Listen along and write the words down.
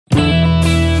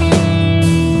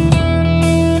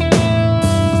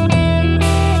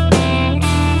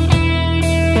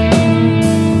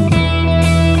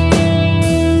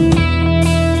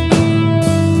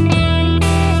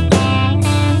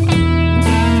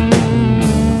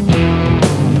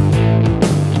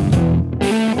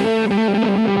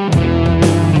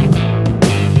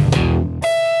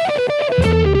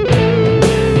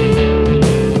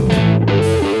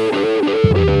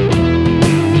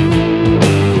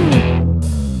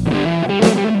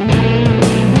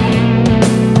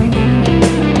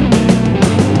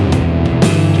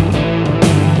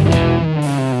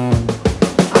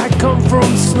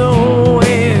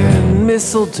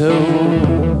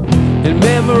mistletoe and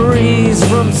memories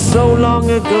from so long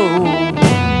ago.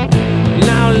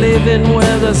 Now living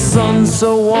where the sun's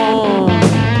so warm,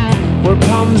 where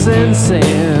palms and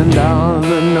sand are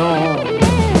the norm.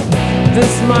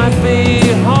 This might be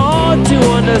hard to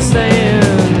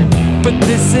understand, but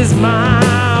this is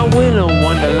my winter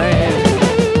wonderland.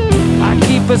 I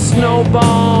keep a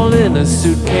snowball in a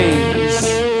suitcase,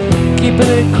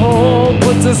 keeping it cold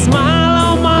puts a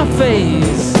smile on my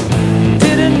face.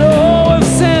 Didn't know if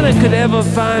Santa could ever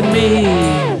find me,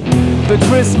 but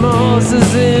Christmas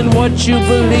is in what you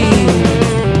believe.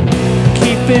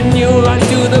 Keeping you, I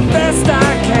do the best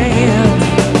I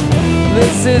can.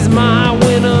 This is my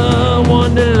winter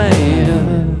wonderland.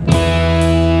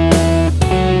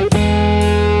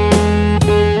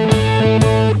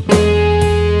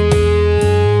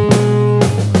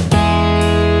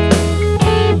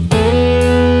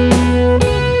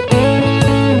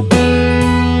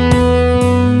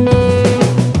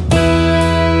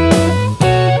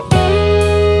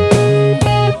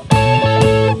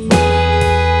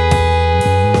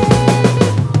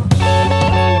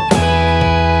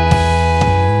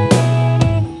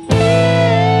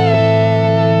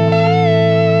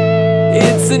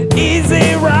 It's an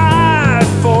easy ride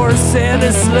for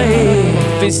Santa's sleigh.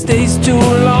 If he stays too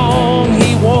long,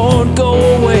 he won't go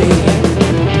away.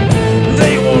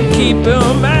 They won't keep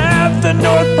him at the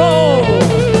North Pole.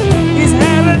 He's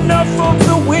had enough of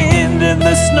the wind and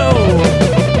the snow.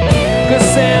 'Cause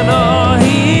Santa,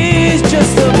 he's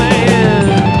just a man.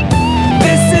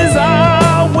 This is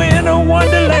our winter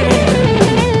wonderland.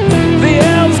 The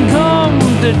elves come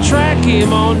to track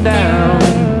him on down,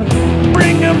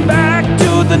 bring him back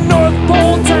to the North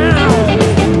Pole town.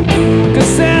 'Cause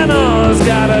Santa's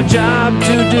got a job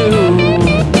to do,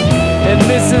 and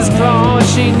Mrs. Claus,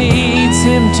 she needs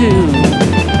him too.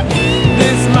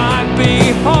 This might be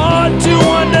hard to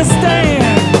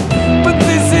understand, but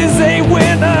this is a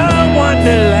winter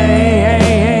wonderland.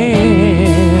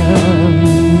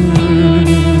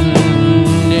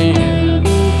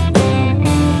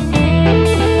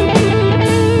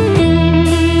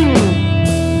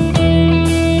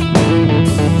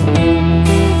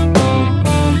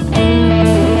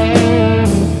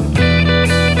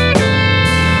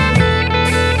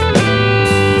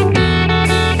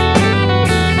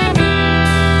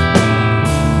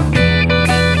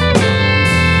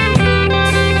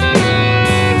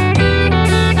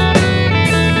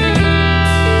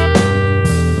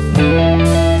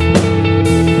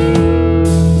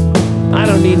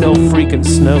 Need no freaking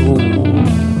snow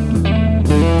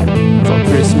for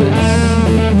Christmas.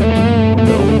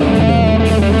 No, no,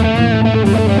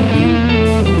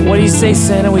 no. What do you say,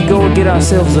 Santa? We go and get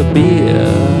ourselves a beer?